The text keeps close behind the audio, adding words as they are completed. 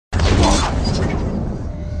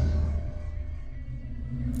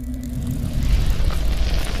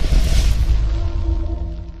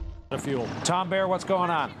fuel. Tom Baer, what's going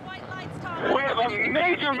on? We have a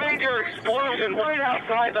major explosion right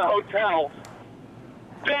outside the hotel.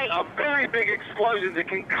 A very big explosion, the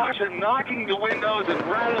concussion knocking the windows and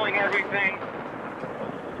rattling everything.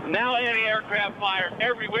 Now anti-aircraft fire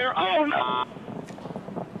everywhere. Oh no!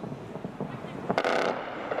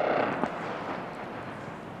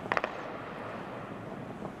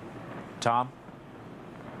 Tom?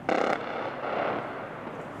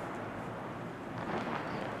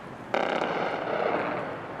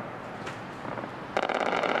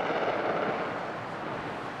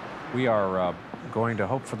 We are going to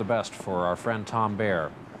hope for the best for our friend Tom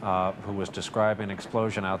Baer, who was describing an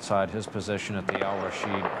explosion outside his position at the Al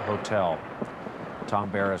Rashid Hotel. Tom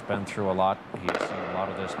Baer has been through a lot. He has seen a lot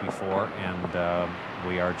of this before, and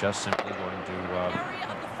we are just simply going to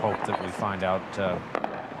hope that we find out.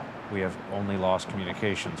 We have only lost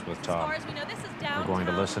communications with Tom. As far as we know, this is downtown. We're going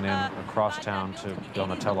to listen in across town to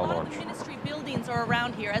Donatello Lorch. The ministry buildings are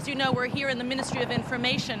around here. As you know, we're here in the Ministry of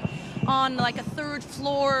Information on like a third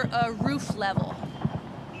floor roof level.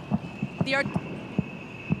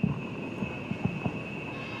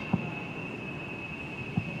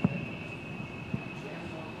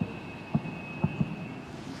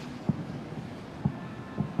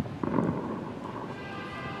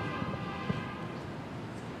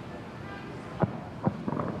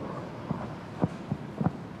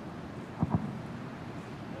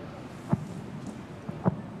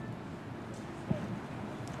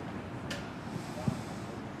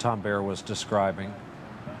 Tom Baer was describing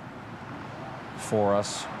for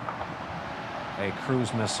us a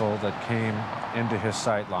cruise missile that came into his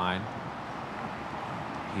sight line.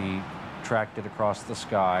 He tracked it across the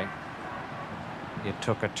sky. It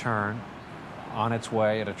took a turn. On its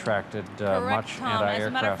way, it attracted much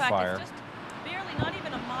anti-aircraft fire. It's just barely, not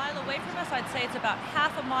even a mile away from us. I'd say it's about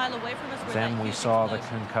half a mile away from us. Then we saw the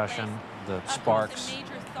concussion, the sparks. A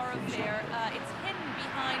major thoroughfare. It's hidden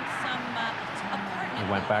behind some apartment. We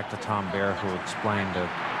went back to Tom Baer, who explained that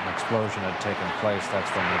an explosion had taken place. That's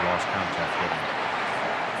when we lost contact with him.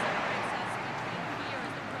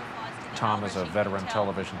 Tom is a veteran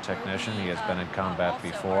television technician. He has been in combat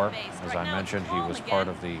before. As I mentioned, he was part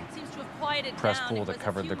of the press pool that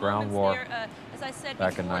covered the ground war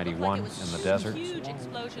back in '91 in the desert. Huge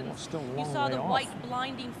explosions. You saw the white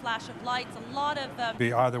blinding flash of lights. A lot of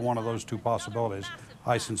be either one of those two possibilities.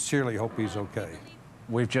 I sincerely hope he's okay.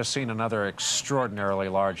 We've just seen another extraordinarily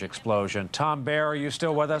large explosion. Tom Baer, are you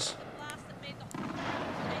still with us?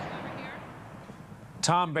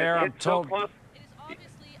 Tom Baer, I'm told.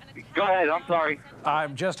 Go ahead, I'm sorry.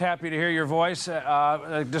 I'm just happy to hear your voice.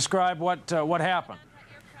 Describe what happened.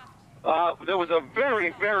 There was a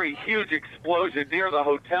very huge explosion near the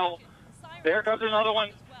hotel. There comes another one.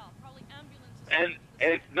 And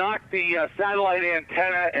it knocked the satellite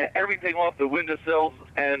antenna and everything off the windowsills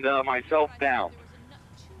and myself down.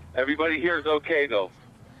 Everybody here is okay, though.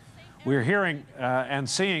 We're hearing and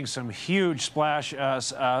seeing some huge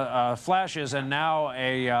flashes and now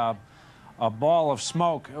a ball of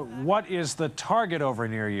smoke. What is the target over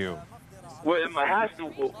near you? Well, it has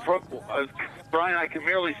to, Brian, I can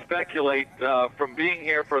merely speculate from being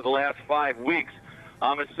here for the last 5 weeks.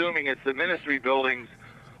 I'm assuming it's the ministry buildings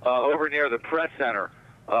over near the press center.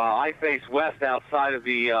 I face west outside of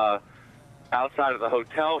the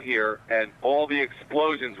hotel here, and all the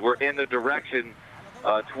explosions were in the direction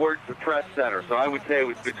towards the press center. So I would say it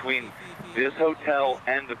was between this hotel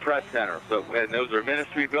and the press center. So, and those are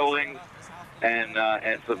ministry buildings and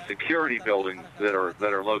some security buildings that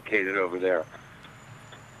are located over there.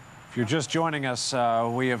 If you're just joining us,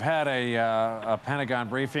 we have had a Pentagon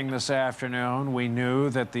briefing this afternoon. We knew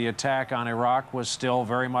that the attack on Iraq was still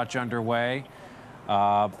very much underway.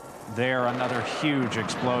 There, another huge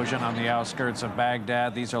explosion on the outskirts of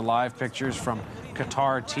Baghdad. These are live pictures from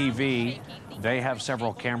Qatar TV. They have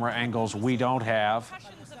several camera angles we don't have.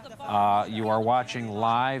 You are watching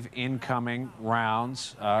live incoming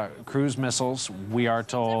rounds, cruise missiles, we are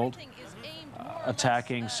told,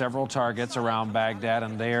 attacking several targets around Baghdad,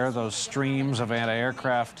 and there, those streams of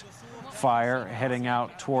anti-aircraft fire heading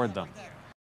out toward them.